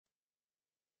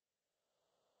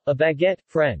A baguette,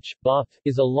 French, boeuf,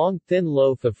 is a long, thin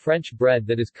loaf of French bread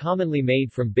that is commonly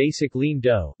made from basic lean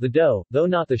dough. The dough, though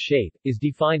not the shape, is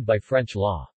defined by French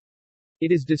law.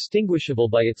 It is distinguishable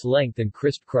by its length and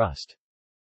crisp crust.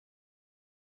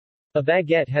 A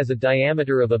baguette has a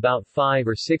diameter of about 5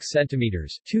 or 6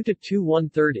 centimeters, 2 to 2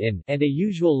 1/3 in, and a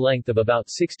usual length of about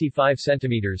 65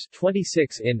 centimeters,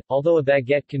 26 in, although a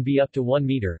baguette can be up to 1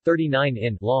 meter, 39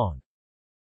 in, long.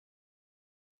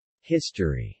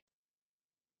 History.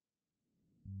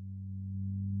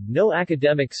 No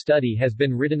academic study has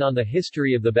been written on the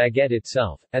history of the baguette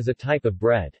itself, as a type of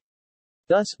bread.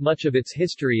 Thus, much of its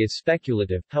history is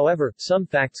speculative, however, some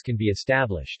facts can be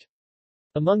established.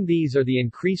 Among these are the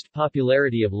increased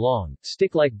popularity of long,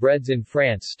 stick-like breads in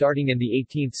France starting in the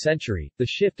 18th century, the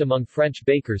shift among French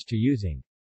bakers to using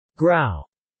grau,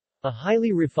 a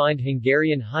highly refined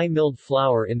Hungarian high-milled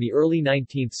flour in the early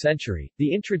 19th century,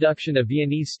 the introduction of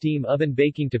Viennese steam oven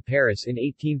baking to Paris in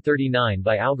 1839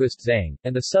 by August Zang,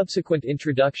 and the subsequent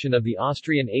introduction of the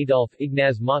Austrian Adolf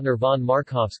Ignaz Mottner von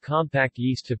Markhoff's compact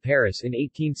yeast to Paris in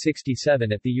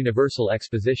 1867 at the Universal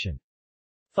Exposition.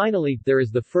 Finally, there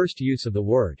is the first use of the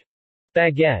word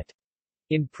baguette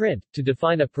in print, to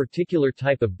define a particular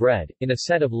type of bread, in a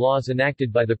set of laws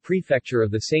enacted by the prefecture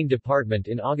of the Seine department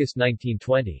in August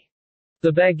 1920.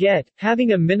 The baguette,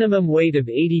 having a minimum weight of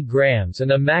 80 grams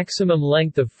and a maximum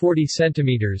length of 40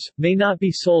 centimeters, may not be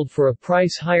sold for a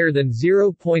price higher than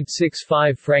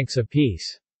 0.65 francs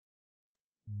apiece.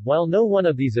 While no one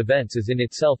of these events is in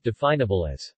itself definable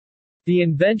as the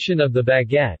invention of the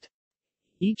baguette,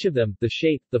 each of them, the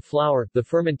shape, the flour, the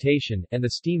fermentation, and the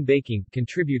steam baking,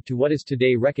 contribute to what is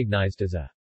today recognized as a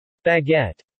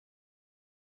baguette.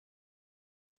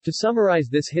 To summarize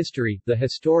this history, the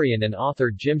historian and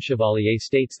author Jim Chevalier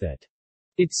states that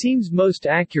it seems most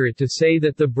accurate to say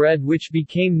that the bread which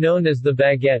became known as the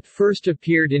baguette first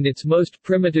appeared in its most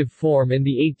primitive form in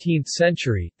the 18th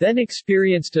century, then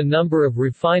experienced a number of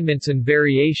refinements and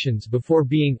variations before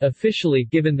being officially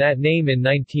given that name in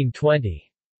 1920.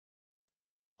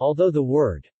 Although the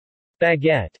word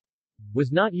baguette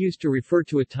was not used to refer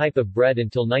to a type of bread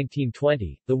until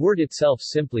 1920, the word itself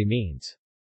simply means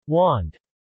wand,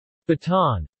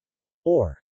 baton,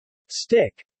 or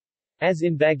stick, as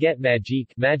in baguette magique,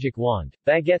 magic wand,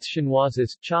 baguettes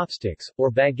chinoises, chopsticks,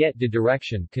 or baguette de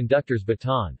direction, conductor's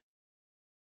baton.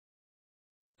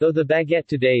 Though the baguette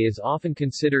today is often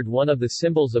considered one of the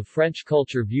symbols of French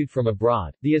culture viewed from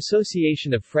abroad, the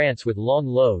association of France with long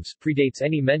loaves predates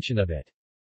any mention of it.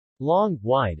 Long,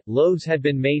 wide, loaves had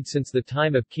been made since the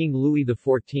time of King Louis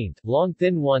XIV, long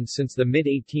thin ones since the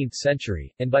mid-18th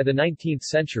century, and by the 19th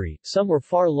century, some were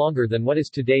far longer than what is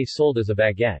today sold as a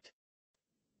baguette.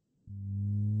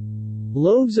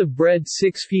 Loaves of bread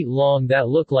 6 feet long that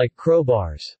look like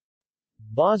crowbars.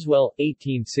 Boswell,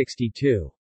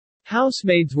 1862.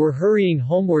 Housemaids were hurrying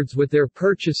homewards with their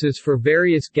purchases for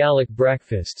various Gallic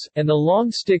breakfasts, and the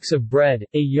long sticks of bread,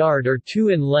 a yard or two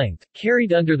in length,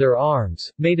 carried under their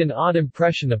arms, made an odd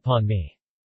impression upon me.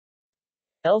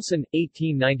 Elson,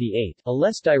 1898. A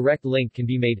less direct link can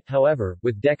be made, however,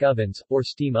 with deck ovens, or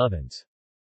steam ovens.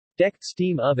 Decked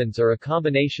steam ovens are a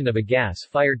combination of a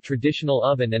gas-fired traditional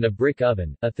oven and a brick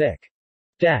oven, a thick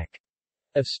deck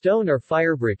of stone or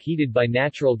firebrick heated by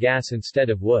natural gas instead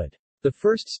of wood. The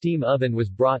first steam oven was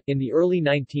brought, in the early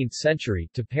 19th century,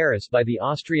 to Paris by the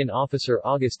Austrian officer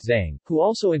August Zang, who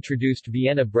also introduced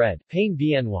Vienna bread, pain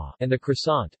viennois, and the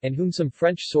croissant, and whom some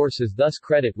French sources thus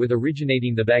credit with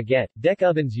originating the baguette. Deck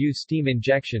ovens use steam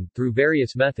injection, through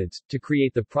various methods, to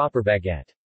create the proper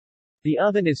baguette. The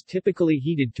oven is typically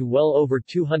heated to well over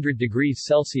 200 degrees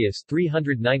Celsius,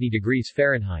 390 degrees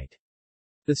Fahrenheit.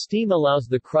 The steam allows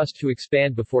the crust to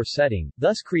expand before setting,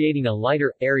 thus creating a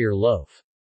lighter, airier loaf.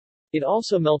 It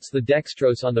also melts the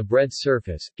dextrose on the bread's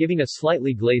surface, giving a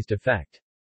slightly glazed effect.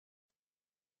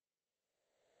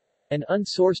 An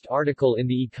unsourced article in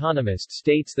The Economist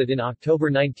states that in October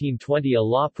 1920 a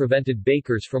law prevented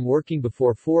bakers from working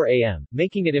before 4 a.m.,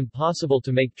 making it impossible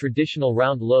to make traditional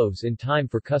round loaves in time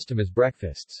for customers'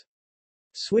 breakfasts.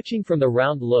 Switching from the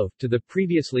round loaf to the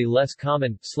previously less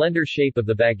common, slender shape of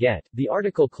the baguette, the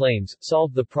article claims,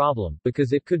 solved the problem,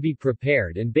 because it could be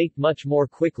prepared and baked much more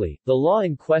quickly. The law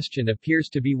in question appears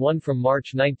to be one from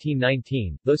March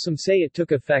 1919, though some say it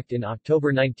took effect in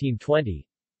October 1920.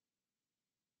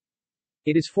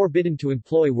 It is forbidden to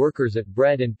employ workers at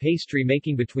bread and pastry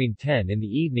making between 10 in the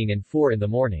evening and 4 in the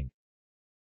morning.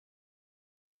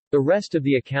 The rest of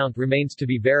the account remains to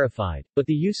be verified, but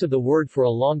the use of the word for a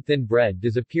long thin bread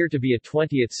does appear to be a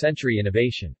 20th-century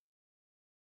innovation.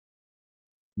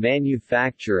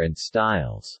 Manufacture and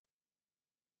styles.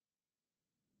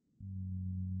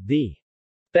 The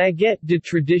Baguette de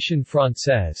tradition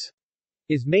française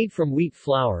is made from wheat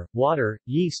flour, water,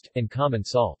 yeast, and common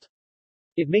salt.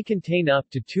 It may contain up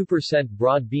to 2%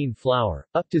 broad bean flour,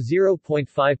 up to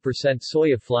 0.5%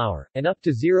 soya flour, and up to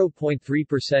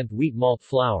 0.3% wheat malt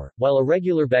flour. While a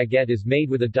regular baguette is made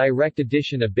with a direct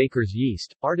addition of baker's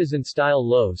yeast, artisan-style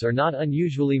loaves are not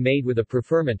unusually made with a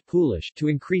preferment pouliche to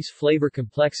increase flavor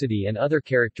complexity and other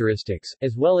characteristics,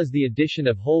 as well as the addition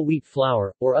of whole wheat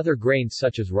flour, or other grains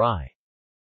such as rye.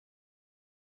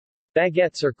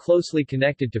 Baguettes are closely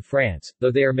connected to France,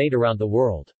 though they are made around the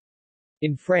world.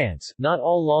 In France, not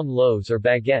all long loaves are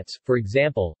baguettes. For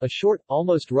example, a short,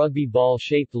 almost rugby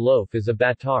ball-shaped loaf is a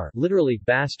bâtard, literally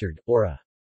bastard, or a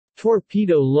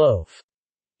torpedo loaf.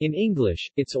 In English,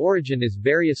 its origin is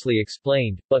variously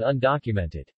explained, but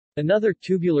undocumented. Another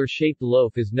tubular-shaped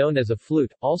loaf is known as a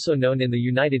flute, also known in the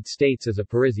United States as a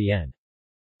parisienne.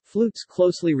 Flutes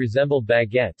closely resemble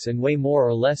baguettes and weigh more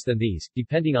or less than these,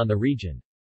 depending on the region.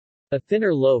 A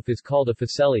thinner loaf is called a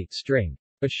ficelle, string.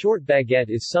 A short baguette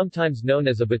is sometimes known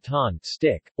as a baton,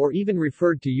 stick, or even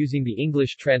referred to using the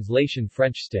English translation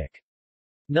French stick.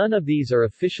 None of these are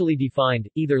officially defined,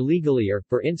 either legally or,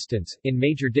 for instance, in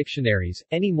major dictionaries,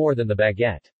 any more than the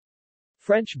baguette.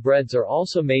 French breads are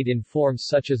also made in forms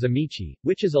such as a michi,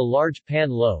 which is a large pan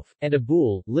loaf, and a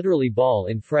boule, literally ball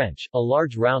in French, a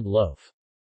large round loaf.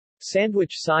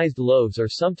 Sandwich-sized loaves are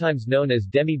sometimes known as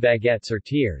demi-baguettes or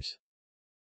tiers.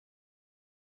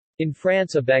 In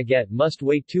France, a baguette must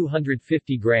weigh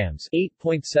 250 grams,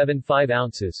 8.75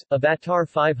 ounces, a bâtard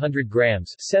 500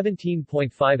 grams,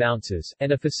 17.5 ounces,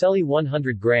 and a ficelle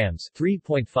 100 grams,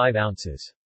 3.5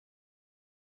 ounces.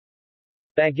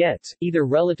 Baguettes, either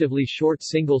relatively short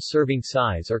single-serving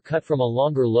size or cut from a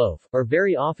longer loaf, are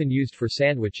very often used for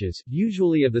sandwiches,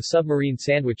 usually of the submarine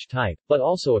sandwich type, but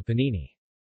also a panini.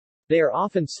 They are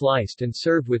often sliced and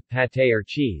served with pâté or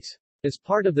cheese. As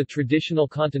part of the traditional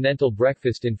continental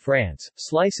breakfast in France,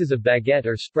 slices of baguette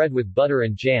are spread with butter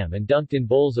and jam and dunked in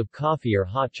bowls of coffee or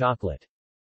hot chocolate.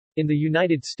 In the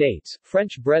United States,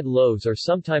 French bread loaves are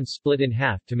sometimes split in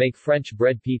half to make French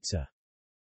bread pizza.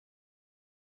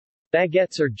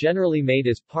 Baguettes are generally made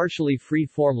as partially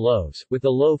free-form loaves, with the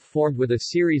loaf formed with a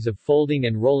series of folding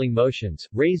and rolling motions,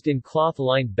 raised in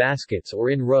cloth-lined baskets or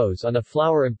in rows on a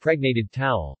flour-impregnated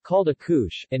towel, called a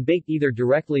couche, and baked either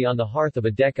directly on the hearth of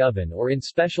a deck oven or in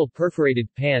special perforated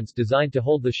pans designed to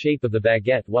hold the shape of the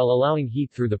baguette while allowing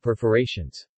heat through the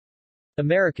perforations.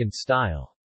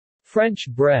 American-style French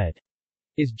bread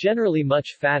is generally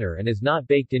much fatter and is not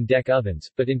baked in deck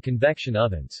ovens, but in convection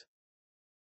ovens.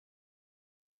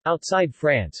 Outside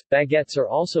France, baguettes are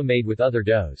also made with other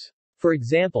doughs. For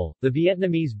example, the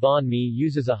Vietnamese banh mi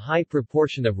uses a high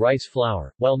proportion of rice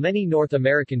flour, while many North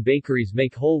American bakeries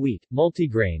make whole wheat,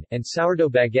 multigrain, and sourdough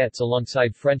baguettes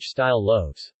alongside French-style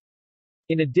loaves.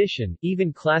 In addition,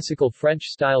 even classical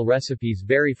French-style recipes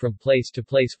vary from place to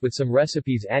place, with some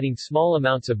recipes adding small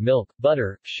amounts of milk,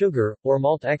 butter, sugar, or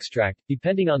malt extract,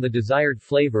 depending on the desired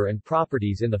flavor and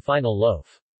properties in the final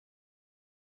loaf.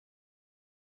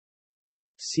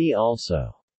 See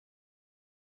also.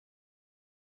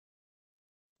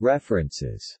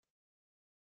 References.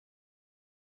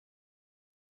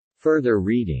 Further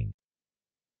reading.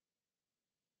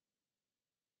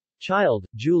 Child,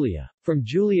 Julia. From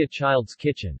Julia Child's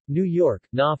Kitchen. New York,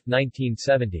 Knopf,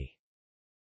 1970.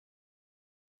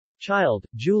 Child,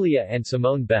 Julia and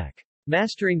Simone Beck.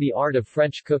 Mastering the Art of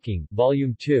French Cooking,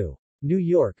 Volume 2. New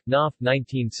York, Knopf,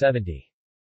 1970.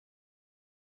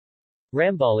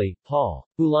 Rambali, Paul.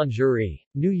 Boulangerie.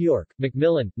 New York,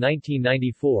 Macmillan,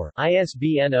 1994,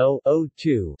 ISBN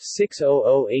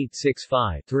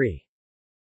 0-02-600865-3.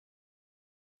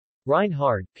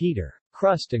 Reinhard, Peter.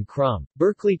 Crust and Crumb.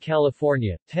 Berkeley,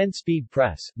 California, 10-Speed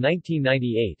Press,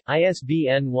 1998,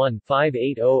 ISBN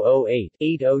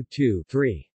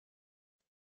 1-58008-802-3.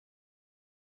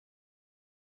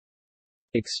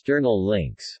 External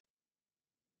links.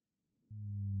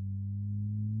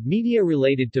 Media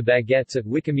related to baguettes at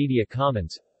Wikimedia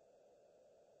Commons.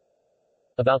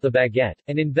 About the baguette,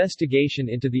 an investigation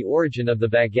into the origin of the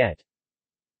baguette.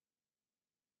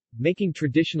 Making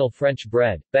traditional French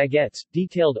bread, baguettes,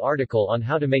 detailed article on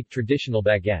how to make traditional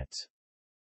baguettes.